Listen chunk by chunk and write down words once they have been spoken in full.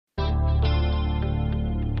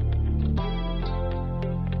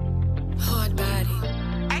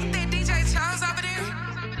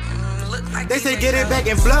They say get it back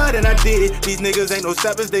in blood, and I did it. These niggas ain't no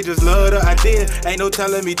steppers, they just love the idea. Ain't no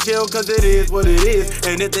telling me chill, cause it is what it is.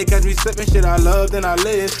 And if they catch me slipping shit I love, then I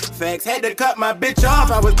live. Facts, had to cut my bitch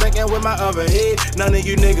off, I was thinking with my other head. None of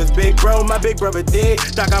you niggas big bro, my big brother dead.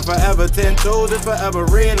 Doc out forever, 10 toes, it's forever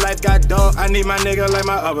red. Life got dark, I need my nigga like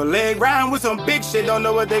my other leg. Riding with some big shit, don't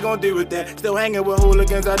know what they gon' do with that. Still hanging with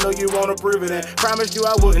hooligans, I know you wanna prove it that. Promise you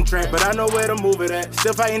I wouldn't trap, but I know where to move it at.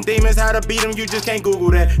 Still fighting demons, how to beat them, you just can't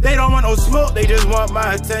Google that. They don't want no smoke, they just want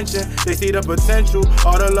my attention. They see the potential,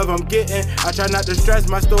 all the love I'm getting. I try not to stress,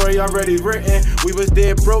 my story already written. We was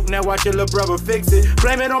dead broke, now watch your little brother fix it.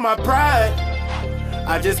 Blame it on my pride,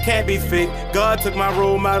 I just can't be fake. God took my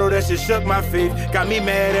role model, that shit shook my faith. Got me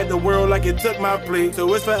mad at the world like it took my place.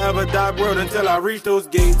 So it's forever dark world until I reach those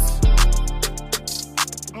gates.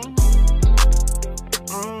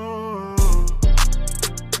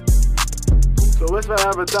 So it's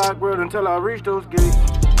forever dark world until I reach those gates.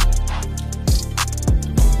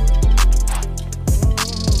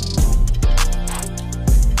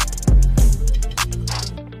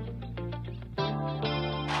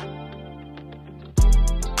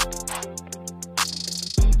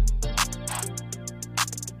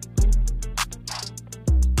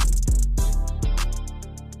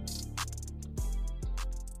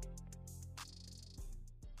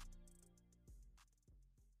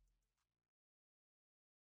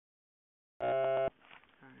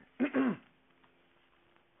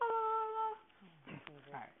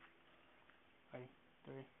 Alright. Ready?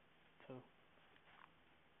 3, 2.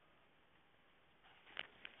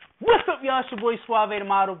 What's up, y'all? It's your boy Suave the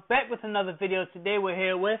Model, back with another video. Today we're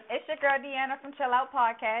here with... It's your girl Deanna from ChillOut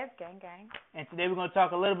Podcast. Gang, gang. And today we're going to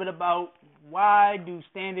talk a little bit about why do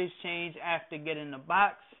standards change after getting the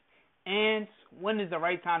box, and when is the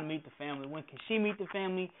right time to meet the family? When can she meet the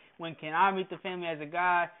family? When can I meet the family as a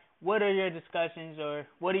guy? What are your discussions, or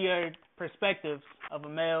what are your perspectives of a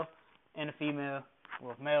male and a female?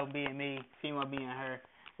 Well, male being me, female being her.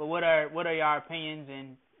 But what are your opinions?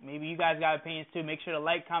 And maybe you guys got opinions too. Make sure to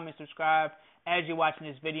like, comment, subscribe as you're watching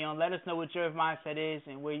this video, and let us know what your mindset is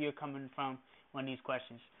and where you're coming from on these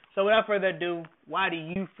questions. So without further ado, why do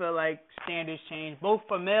you feel like standards change, both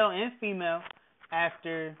for male and female,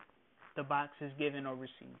 after the box is given or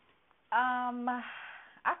received?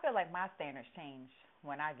 I feel like my standards change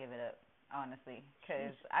when I give it up, honestly,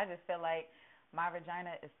 because I just feel like my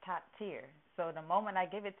vagina is top tier. So the moment I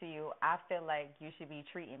give it to you, I feel like you should be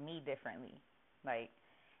treating me differently, like,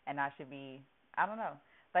 and I should be, I don't know,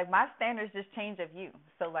 like my standards just change of you.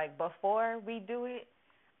 So like before we do it,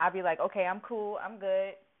 I'd be like, okay, I'm cool, I'm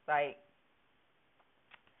good, like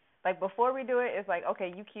before we do it, it's like,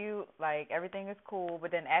 okay, you cute, like everything is cool, but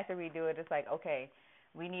then after we do it, it's like, okay,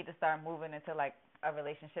 we need to start moving into like a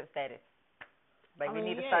relationship status. Like, we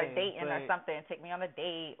need to start dating or something, take me on a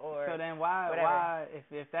date or so then whatever. Why,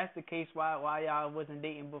 if that's the case, why y'all wasn't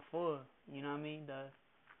dating before? You know what I mean? The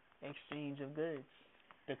exchange of goods,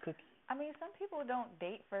 the cookie. I mean, some people don't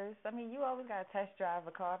date first. I mean, you always gotta test drive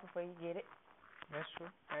a car before you get it. That's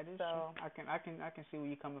true. That is true. I can see where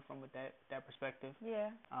you're coming from with that perspective. Yeah.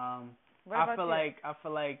 I feel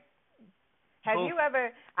like have you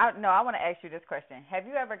ever? I want to ask you this question. Have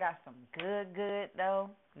you ever got some good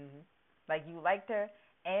though? Mhm. Like you liked her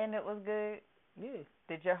and it was good? Yeah.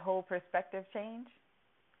 Did your whole perspective change?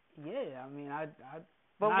 Yeah, I mean,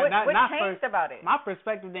 But what changed about it? My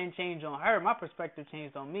perspective didn't change on her. My perspective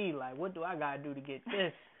changed on me. Like, what do I gotta do to get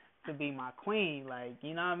this to be my queen? Like,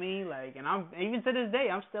 you know what I mean? Like, and I'm even to this day,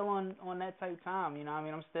 I'm still on that type time. You know what I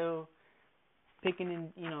mean? I'm still picking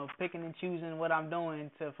and choosing what I'm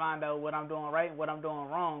doing to find out what I'm doing right and what I'm doing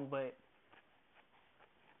wrong. But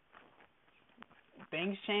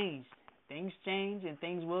things change. Things change, and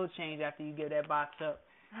things will change after you give that box up.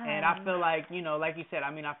 And I feel like, like you said, I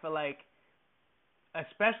mean, I feel like,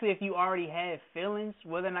 especially if you already had feelings,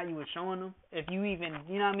 whether or not you were showing them, if you even,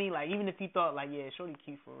 you know what I mean, like, even if you thought, like, yeah, shorty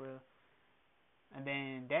cute for real, and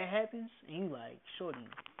then that happens, and you like, shorty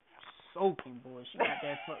soaking, boy, she got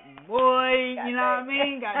that fucking boy, you know what I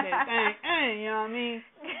mean, got that thing, you know what I mean,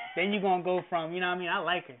 then you gonna go from, you know what I mean, I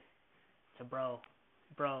like her, to bro,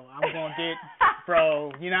 I'm gonna get,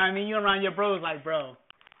 bro, you know what I mean, you around your bros like, bro,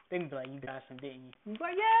 they can be like, you got some, didn't you? You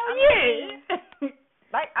like, yeah.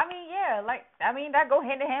 That go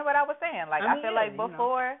hand in hand with what I was saying. Like, I feel like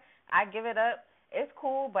before I give it up, it's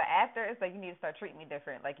cool, but after, it's like you need to start treating me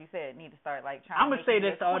different. Like you said, need to start, like, trying I'm to going to say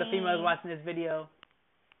this to all the females watching this video.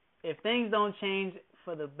 If things don't change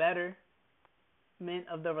for the betterment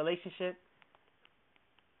of the relationship,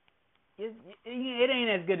 it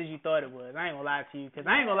ain't as good as you thought it was. I ain't going to lie to you, because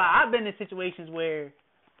I ain't going to lie. I've been in situations where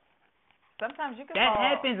sometimes you can that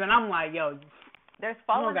happens, and I'm like, yo, There's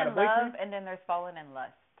falling in love, and then there's falling in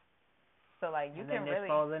lust. So like you can really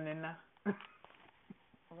falling in the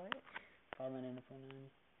what? Falling in the phone.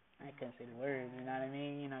 I couldn't say the word. You know what I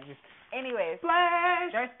mean? You know, just. Anyways,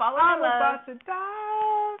 Flash. There's falling in love. I'm about to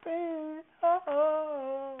dive in.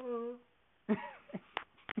 Oh.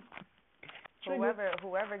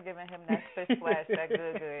 Whoever giving him that fish splash, that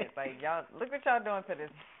good. Like y'all, look what y'all doing to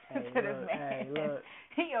this this man. Hey, look.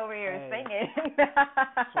 He over here singing.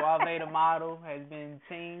 Suave the model has been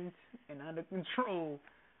tamed and under control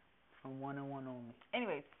from one and one only.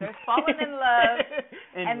 Anyways, there's falling in love,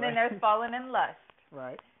 and then there's falling in lust.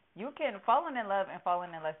 Right. You can falling in love and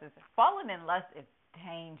falling in lust is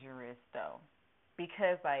dangerous though,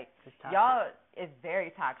 because like y'all is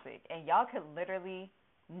very toxic, and y'all could literally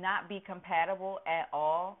not be compatible at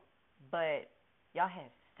all, but y'all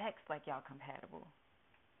have sex like y'all compatible.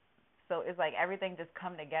 So it's like everything just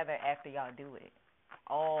come together after y'all do it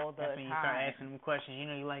all the That's when you start asking them questions. You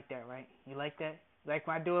know you like that, right? You like that? You like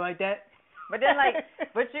when I do it like that? But then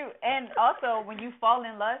and also when you fall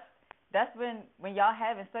in lust, that's when y'all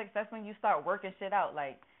having sex, that's when you start working shit out.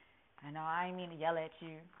 Like, I know I ain't mean to yell at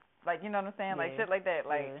you. Like, you know what I'm saying? Like, shit like that.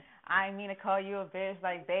 Like, I ain't mean to call you a bitch.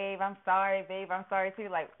 Like, babe, I'm sorry too.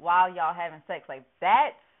 Like, while y'all having sex. Like,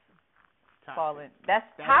 that's toxic. Falling. That's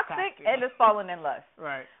toxic and it's falling in lust.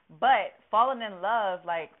 Right. But falling in love,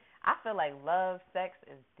 like, I feel like love, sex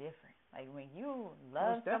is different. Like, when you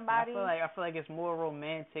love somebody. I feel like it's more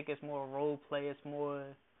romantic. It's more role play. It's more...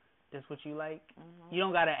 This what you like? Mm-hmm. You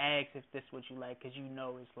don't gotta ask if this what you like, cause you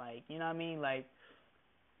know it's like, you know what I mean? Like,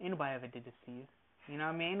 ain't nobody ever did this to you. You know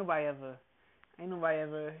what I mean? Ain't nobody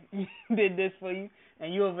ever did this for you,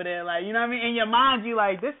 and you over there like, you know what I mean? In your mind, you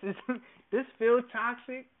like, this feels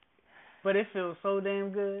toxic, but it feels so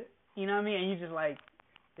damn good. You know what I mean? And you just like,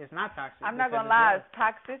 it's not toxic. I'm not gonna lie,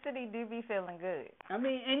 toxicity do be feeling good. I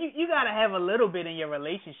mean, and you gotta have a little bit in your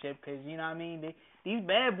relationship, cause you know what I mean? These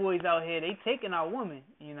bad boys out here, they taking our woman,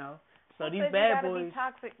 you know. So these bad boys. Be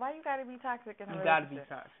toxic? Why you gotta be toxic in a relationship? You gotta be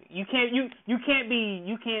toxic. You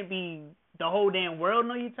can't be the whole damn world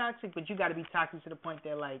know you toxic, but you gotta be toxic to the point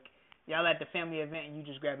that like y'all at the family event and you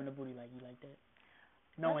just grabbing the booty like you like that.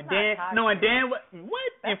 Knowing damn what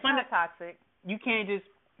That's in front not of toxic. You can't just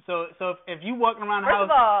so if you walking around the house.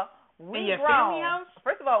 First of all, we in your grown. family house.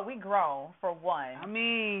 First of all, we grown for one. I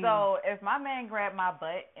mean, so if my man grabbed my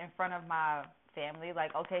butt in front of my family,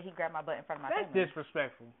 like, okay, he grabbed my butt in front of my family. That's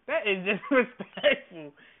disrespectful. That is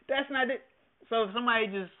disrespectful. That's not it. So if somebody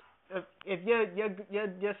just, if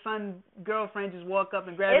your son girlfriend just walk up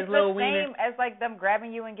and grab his little wiener. It's the same as like them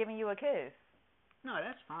grabbing you and giving you a kiss. No,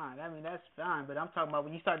 that's fine. I mean, that's fine. But I'm talking about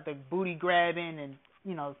when you start the booty grabbing and,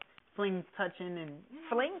 you know, fling touching and.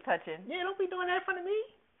 Fling touching? Yeah, don't be doing that in front of me.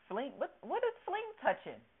 Fling? What is fling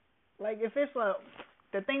touching? Like if it's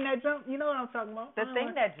the thing that jump, you know what I'm talking about. The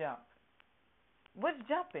thing that jump. What's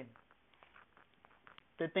jumping?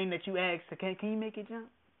 The thing that you asked, can you make it jump?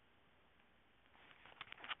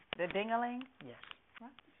 The ding-a-ling? Yes.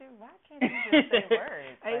 Why can't you just say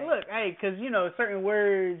words? Hey, look, because, you know, certain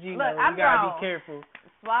words, you got to be careful.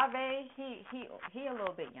 Suave, he a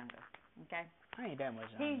little bit younger, okay? I ain't that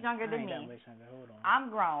much younger. He's younger than me. I ain't that much younger. Hold on. I'm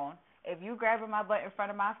grown. If you grabbing my butt in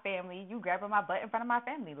front of my family, you grabbing my butt in front of my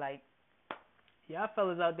family, like. Y'all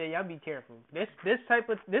fellas out there, y'all be careful. This is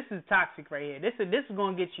toxic right here. This is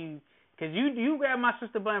gonna get you, cause you grab my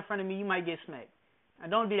sister butt in front of me, you might get smacked. Now,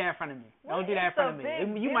 don't do that in front of me. Don't do that in front of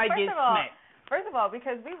me. You might get smacked. First of all,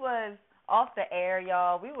 because we was off the air,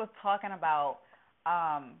 y'all, we was talking about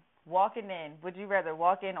walking in. Would you rather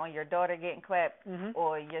walk in on your daughter getting clapped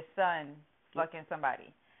or your son fucking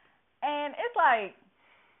somebody? And it's like,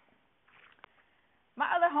 my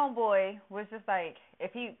other homeboy was just like,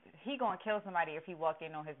 if he gonna kill somebody if he walk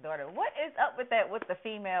in on his daughter. What is up with that? With the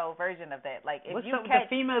female version of that? Like, if what's you up catch with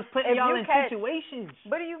the females putting y'all in situations?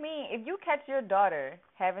 What do you mean? If you catch your daughter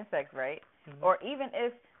having sex, right? Or even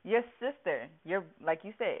if your sister, like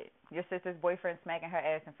you said, your sister's boyfriend smacking her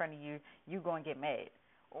ass in front of you, you gonna get mad.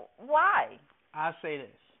 Why? I'll say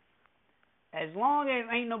this: as long as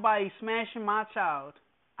ain't nobody smashing my child,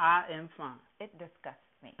 I am fine. It disgusts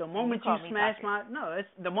me. The moment you smash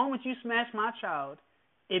the moment you smash my child,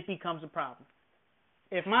 it becomes a problem.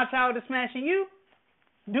 If my child is smashing you,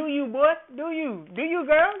 do you, boy? Do you,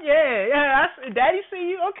 girl? Yeah. Daddy see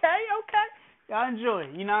you. Okay. Y'all enjoy.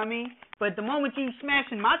 You know what I mean? But the moment you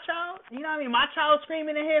smashing my child, you know what I mean? My child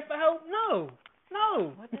screaming in here for help. No.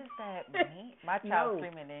 What does that mean? My child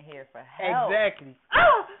screaming in here for help. Exactly.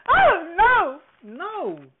 Oh, no.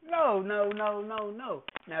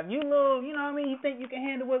 Now, if you little, you know what I mean, you think you can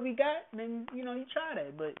handle what we got, then, you know, you try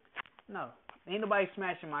that. But, no. Ain't nobody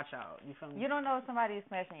smashing my child. You feel me? You don't know if somebody is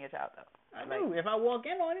smashing your child though. I do. If I walk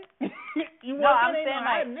in on it, you No, walk I'm in, saying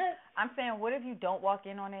ain't like, I'm saying, what if you don't walk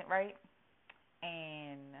in on it, right?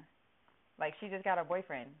 And like she just got a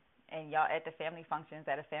boyfriend, and y'all at the family functions,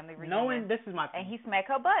 at a family reunion. Knowing, this is my thing. And he smack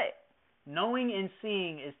her butt. Knowing and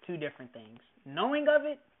seeing is two different things. Knowing of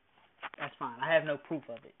it, that's fine. I have no proof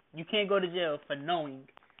of it. You can't go to jail for knowing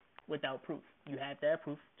without proof. You have to have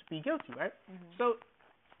proof to be guilty, right? Mm-hmm. So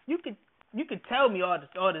you could tell me all the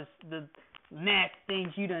nasty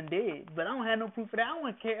things you done did, but I don't have no proof of that. I don't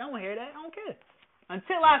want to care. I don't hear that. I don't care.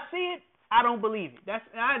 Until I see it, I don't believe it.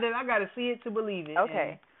 I gotta see it to believe it.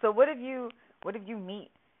 Okay. So what if you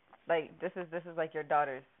meet, like this is like your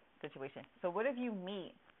daughter's situation. So what if you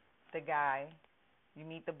meet the guy, you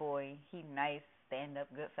meet the boy, he nice, stand up,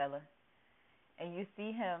 good fella, and you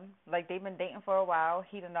see him like they've been dating for a while.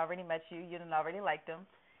 He done already met you. You done already liked him,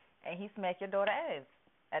 and he smack your daughter ass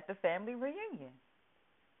at the family reunion.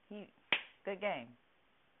 Good game.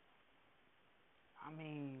 I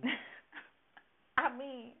mean,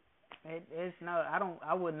 it's no.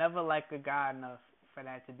 I would never like a guy enough for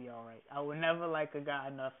that to be all right. I would never like a guy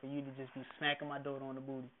enough for you to just be smacking my daughter on the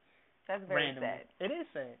booty. That's very randomly. sad. It is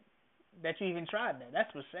sad that you even tried that.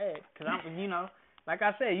 That's what's sad. Cause I'm, like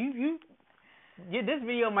I said, this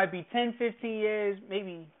video might be 10, 15 years,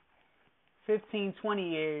 maybe 15, 20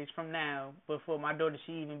 years from now before my daughter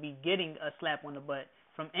should even be getting a slap on the butt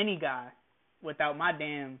from any guy without my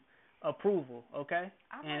damn approval, okay?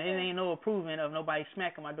 And it ain't no approving of nobody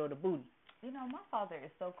smacking my daughter booty. You know, my father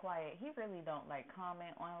is so quiet. He really don't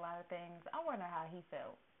comment on a lot of things. I wonder how he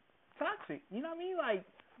felt. Toxic. You know what I mean? Like,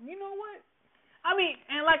 you know what? I mean,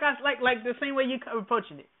 and like the same way you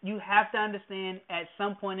approaching it. You have to understand at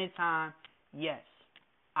some point in time, yes,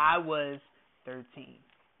 I was 13.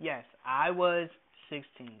 Yes, I was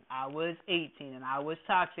 16. I was 18, and I was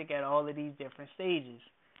toxic at all of these different stages.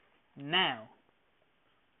 Now,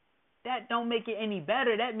 that don't make it any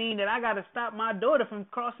better. That means that I got to stop my daughter from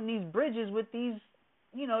crossing these bridges with these,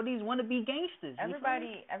 these wannabe gangsters.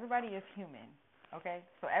 Everybody is human, okay?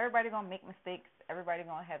 So everybody going to make mistakes. Everybody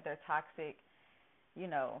going to have their toxic,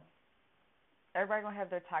 everybody going to have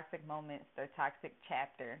their toxic moments, their toxic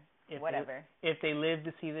chapter, whatever. If they live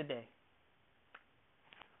to see the day.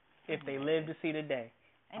 If they live to see the day.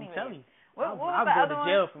 Anyway, I'm telling you. I'll go to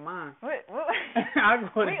jail for mine. I'll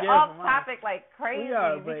go to we jail off for mine. topic like crazy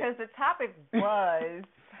because the topic was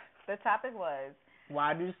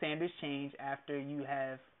why do standards change after you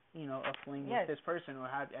have a fling with this person or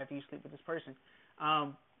after you sleep with this person?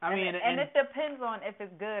 It depends on if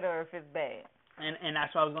it's good or if it's bad. And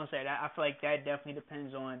that's what I was gonna say. I feel like that definitely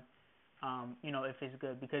depends on if it's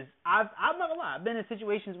good, because I'm not gonna lie, I've been in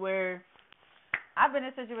situations where I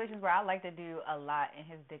like to do a lot and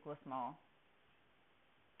his dick was small.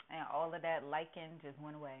 And all of that liking just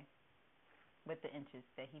went away with the inches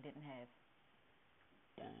that he didn't have.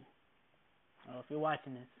 Dang. Well, if you're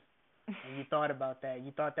watching this and you thought about that,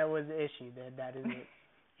 you thought that was the issue, that is it.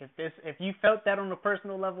 If you felt that on a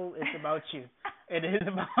personal level, it's about you. It is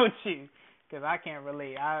about you. Because I can't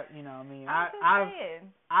relate.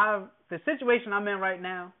 The situation I'm in right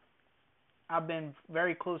now, I've been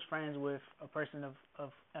very close friends with a person of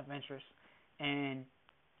interest, and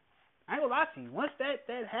I ain't gonna lie to you. Once that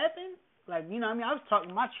happened, I was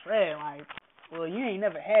talking my tread, like, well, you ain't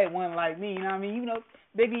never had one like me,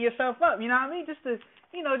 bigging yourself up, just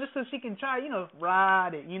so she can try,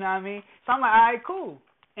 ride it, So I'm like, all right, cool,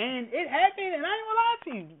 and it happened, and I ain't gonna lie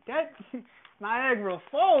to you, that Niagara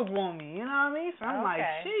Falls on me, So I'm like,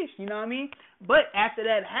 sheesh, But after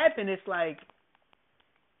that happened, it's like,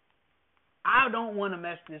 I don't want to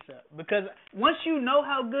mess this up, because once you know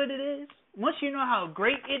how good it is, once you know how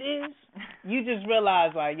great it is, you just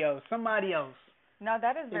realize, like, yo, somebody else is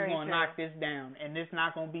going to knock this down, and it's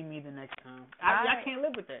not going to be me the next time. I can't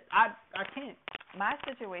live with that. I can't. My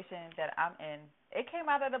situation that I'm in, it came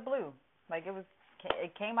out of the blue.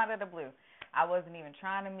 It came out of the blue. I wasn't even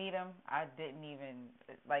trying to meet him. I didn't even,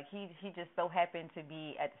 he just so happened to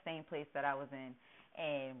be at the same place that I was in,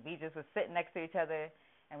 and we just was sitting next to each other.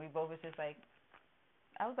 And we both was just like,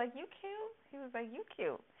 I was like, you cute? He was like, you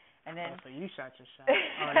cute. And then so you shot your shot.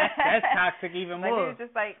 Oh, that's toxic even more. He was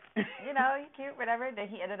just like, you cute, whatever. Then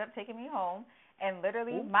he ended up taking me home. And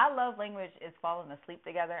literally, my love language is falling asleep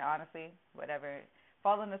together, honestly, whatever.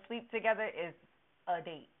 Falling asleep together is a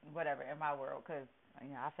date, whatever, in my world, because,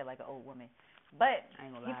 I feel like an old woman. But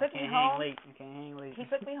he took me home. You can't hang late. He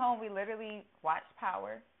took me home. We literally watched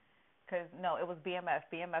Power. Because, no, it was BMF.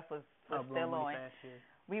 BMF was still on.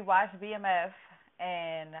 We watched BMF,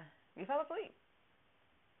 and we fell asleep.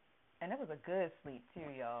 And it was a good sleep, too,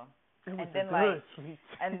 y'all. It was and then good sweets.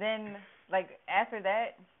 and then like after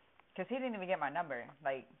that, because he didn't even get my number.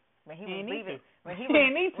 Like when he was leaving, when he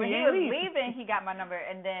was leaving, he got my number,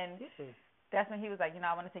 and then that's when he was like,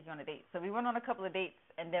 I want to take you on a date. So we went on a couple of dates,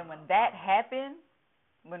 and then when that happened,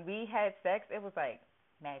 when we had sex, it was like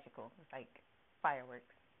magical. It was like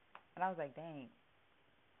fireworks, and I was like, dang.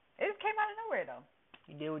 It just came out of nowhere though.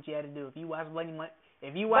 You did what you had to do. If you watch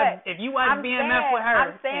if you watch BMF with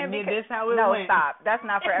her, and then this how it went. No, stop. That's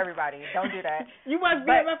not for everybody. Don't do that. You watch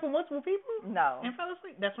BMF with multiple people? No. And fell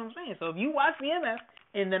asleep. That's what I'm saying. So if you watch BMF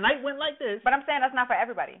and the night went like this. But I'm saying that's not for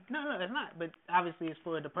everybody. No, that's not. But obviously it's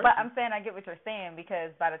for the person. But I'm saying I get what you're saying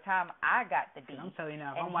because by the time I got the D, I'm telling you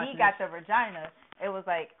now, and he got the vagina, it was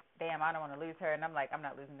like, damn, I don't want to lose her, and I'm like, I'm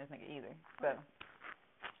not losing this nigga either. So.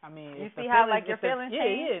 I mean, you see how like your feelings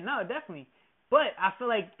change? Yeah, no, definitely. But I feel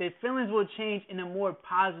like the feelings will change in a more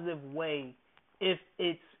positive way if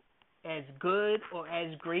it's as good or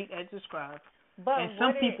as great as described. But and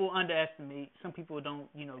some people underestimate. Some people don't,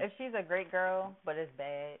 If she's a great girl, but it's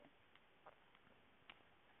bad.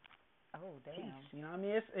 Oh, damn. Jeez, you know what I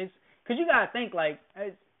mean? It's because you got to think like.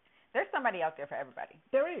 There's somebody out there for everybody.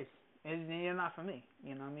 There is. You're not for me.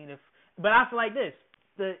 You know what I mean? But I feel like this.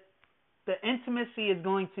 The intimacy is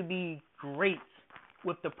going to be great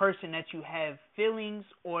with the person that you have feelings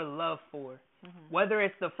or love for. Mm-hmm. Whether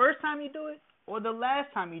it's the first time you do it or the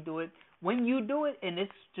last time you do it, when you do it and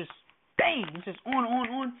it's just, bang, it's just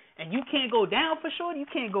on, and you can't go down for Shorty, you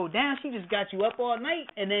can't go down, she just got you up all night,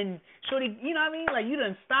 and then Shorty, you know what I mean? Like, you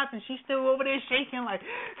done stopped and she's still over there shaking like...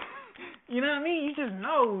 You know what I mean? You just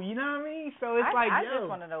know, you know what I mean? So it's I just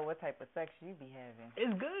want to know what type of sex you be having.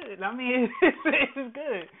 It's good. I mean, it's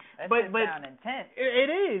good. That sound intense. It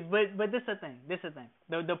is, but this is the thing.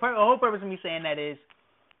 The whole purpose of me saying that is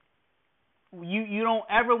you don't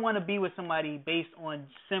ever want to be with somebody based on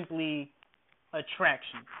simply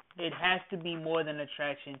attraction. It has to be more than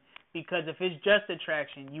attraction, because if it's just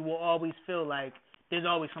attraction, you will always feel like there's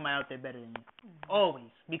always somebody out there better than you. Mm-hmm. Always.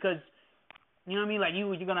 Because... You know what I mean? Like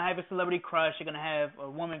you're gonna have a celebrity crush, you're gonna have a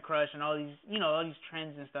woman crush, and all these, all these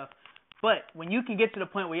trends and stuff. But when you can get to the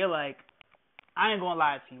point where you're like, I ain't gonna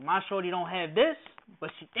lie to you, my shorty don't have this,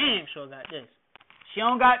 but she damn sure got this. She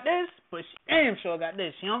don't got this, but she damn sure got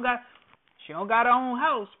this. She don't got her own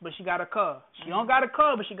house, but she got a car. She don't got a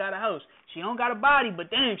car, but she got a house. She don't got a body,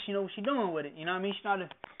 but damn, she know what she doing with it. You know what I mean? She not a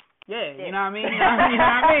you know what I mean? You know what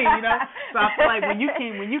I mean? So I feel like when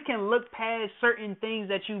you can look past certain things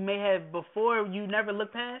that you may have before you never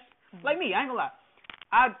looked past. Mm-hmm. Like me, I ain't gonna lie.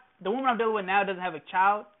 The woman I'm dealing with now doesn't have a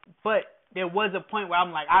child, but there was a point where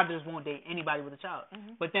I'm like, I just won't date anybody with a child.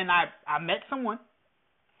 Mm-hmm. But then I met someone,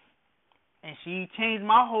 and she changed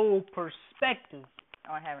my whole perspective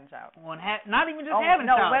on having a child. Not even just having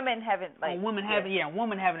a child. No, women having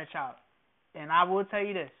women having a child. And I will tell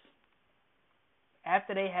you this.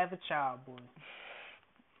 After they have a child, boy,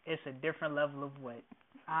 it's a different level of wet.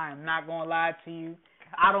 I am not going to lie to you.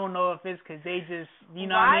 I don't know if it's because they just, you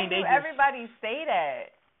know what I mean? Why do everybody say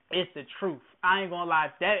that? It's the truth. I ain't going to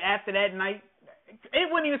lie. After that night, it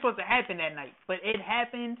wasn't even supposed to happen that night, but it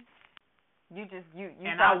happened. You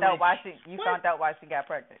found out why she got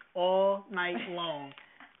pregnant. All night long.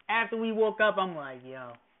 After we woke up, I'm like,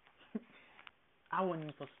 yo, I wasn't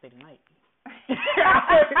even supposed to stay the night.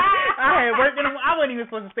 I had work I wasn't even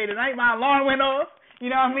supposed to stay the night. My alarm went off. You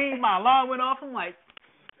know what I mean? My alarm went off. I'm like,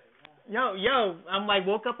 yo. I'm like,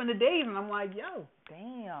 woke up in the days, and I'm like, yo.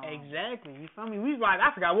 Damn. Exactly. You feel me?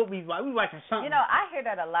 I forgot what we was watching. We watching something. I hear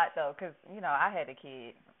that a lot though, because I had a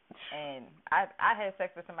kid, and I had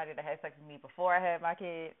sex with somebody that had sex with me before I had my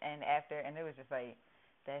kid, and after, and it was just like,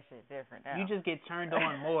 that shit's different now. You just get turned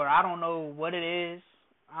on more. I don't know what it is.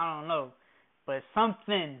 I don't know. But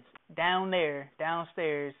something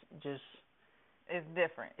downstairs, just it's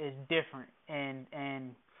different. It's different, and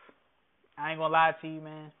I ain't gonna lie to you,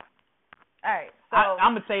 man. All right, so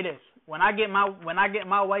I'm gonna say this: when I get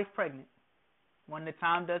my wife pregnant, when the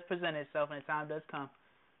time does present itself and the time does come,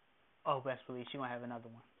 oh, best believe she gonna have another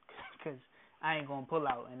one, because I ain't gonna pull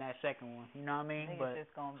out in that second one. You know what I mean? But it's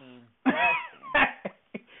gonna be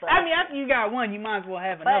busting. I mean, after you got one, you might as well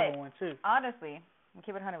have another one too. Honestly, I'll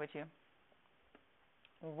keep it 100 with you.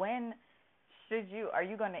 When are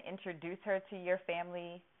you going to introduce her to your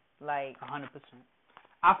family? Like 100%.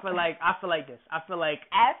 I feel like this. I feel like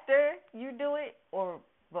after you do it or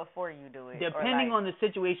before you do it. Depending on the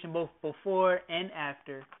situation, both before and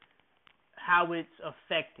after, how it's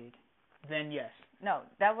affected, then yes. No,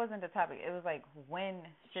 that wasn't the topic. It was like when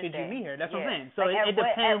should you meet her? That's what I'm saying. So like it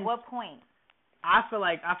depends. At what point? I feel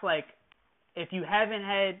like if y'all haven't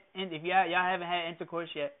had intercourse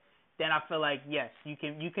yet, then I feel like yes, you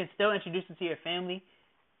can still introduce them to your family,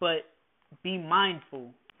 but be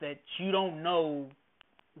mindful that you don't know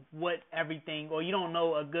what everything, or you don't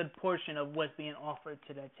know a good portion of what's being offered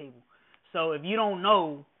to that table. So if you don't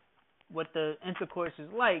know what the intercourse is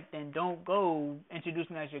like, then don't go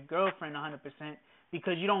introducing as your girlfriend 100%,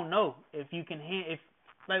 because you don't know if you can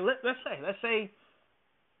let's say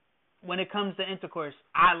when it comes to intercourse,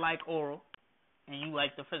 I like oral and you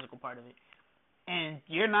like the physical part of it, and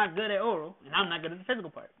you're not good at oral and I'm not good at the physical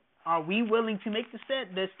part. Are we willing to make the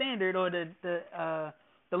standard, or the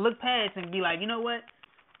look past and be like, you know what?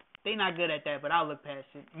 They not good at that, but I'll look past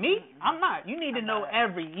it. Me, I'm not. You need to know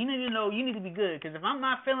you need to be good, because if I'm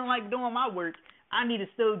not feeling like doing my work, I need to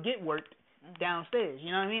still get worked downstairs.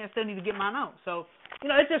 You know what I mean? I still need to get mine out. So,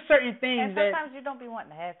 it's just certain things and sometimes you don't be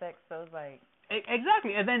wanting to have sex, so it's like.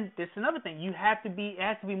 Exactly. And then there's another thing. It has to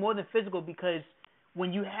be more than physical, because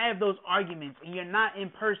when you have those arguments and you're not in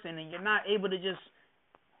person and you're not able to just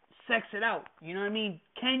sex it out, you know what I mean?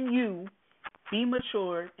 Can you be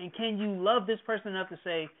mature, and can you love this person enough to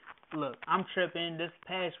say, look, I'm tripping. This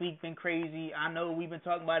past week been crazy. I know we've been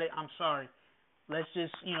talking about it. I'm sorry. Let's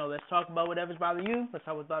just, let's talk about whatever's bothering you. Let's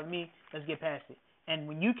talk what's bothering me. Let's get past it. And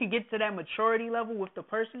when you can get to that maturity level with the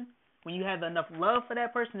person, when you have enough love for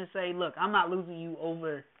that person to say, look, I'm not losing you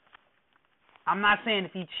over. I'm not saying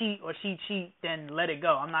if he cheat or she cheat, then let it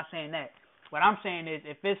go. I'm not saying that. What I'm saying is,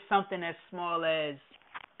 if it's something as small as,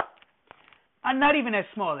 not even as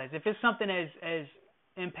small as, if it's something as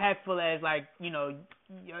impactful as, like,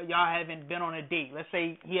 y'all haven't been on a date. Let's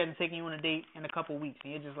say he hasn't taken you on a date in a couple of weeks,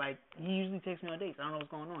 and you're just like, he usually takes me on dates. I don't know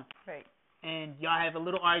what's going on. Right. And y'all have a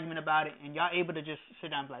little argument about it, and y'all able to just sit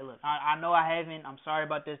down and be like, look, I know I haven't. I'm sorry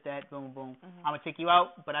about this, that, boom, boom. I'm going to take you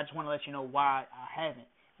out, but I just want to let you know why I haven't.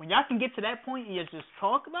 When y'all can get to that point and you just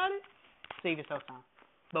talk about it, save yourself time.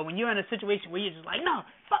 But when you're in a situation where you're just like, no,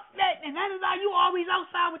 fuck that, and that is how you always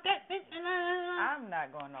outside with that. I'm not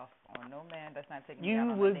going off on no man that's not taking me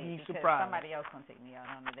out on a date. You would be surprised. Somebody else going to take me out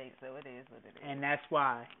on a date, so it is what it is. And that's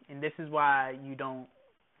why, and this is why you don't,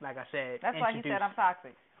 like I said, that's why he said I'm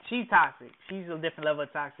toxic. She's toxic. She's a different level of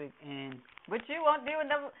toxic, and. But you won't do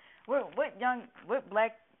another. What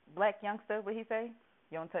black youngster would he say?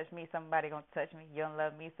 You don't touch me, somebody gonna touch me. You don't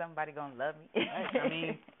love me, somebody gonna love me. Right. I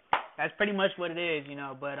mean, that's pretty much what it is,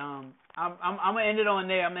 But I'm gonna end it on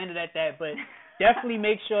there. I'm gonna end it at that. But definitely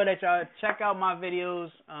make sure that y'all check out my videos,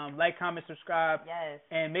 like, comment, subscribe. Yes.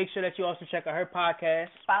 And make sure that you also check out her podcast.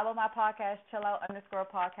 Follow my podcast,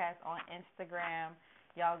 ChillOut_podcast on Instagram.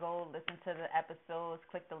 Y'all go listen to the episodes.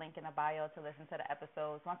 Click the link in the bio to listen to the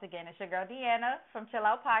episodes. Once again, it's your girl Deanna from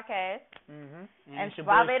ChillOut Podcast. And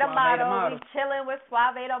Suave the Model. We chilling with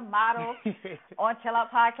Suave the Model on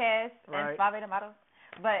ChillOut Podcast and Suave the Model.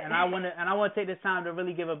 And I want to take this time to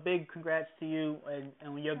really give a big congrats to you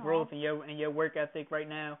and your growth and your work ethic right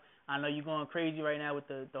now. I know you're going crazy right now with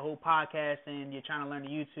the whole podcast, and you're trying to learn the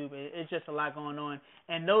YouTube. It's just a lot going on.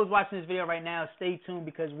 And those watching this video right now, stay tuned,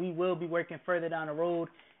 because we will be working further down the road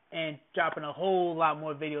and dropping a whole lot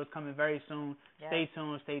more videos coming very soon. Yes. Stay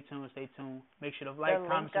tuned, stay tuned, stay tuned. Make sure to like,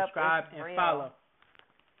 comment, subscribe, and follow.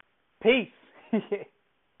 Peace.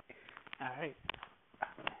 All right.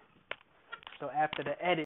 So after the edit.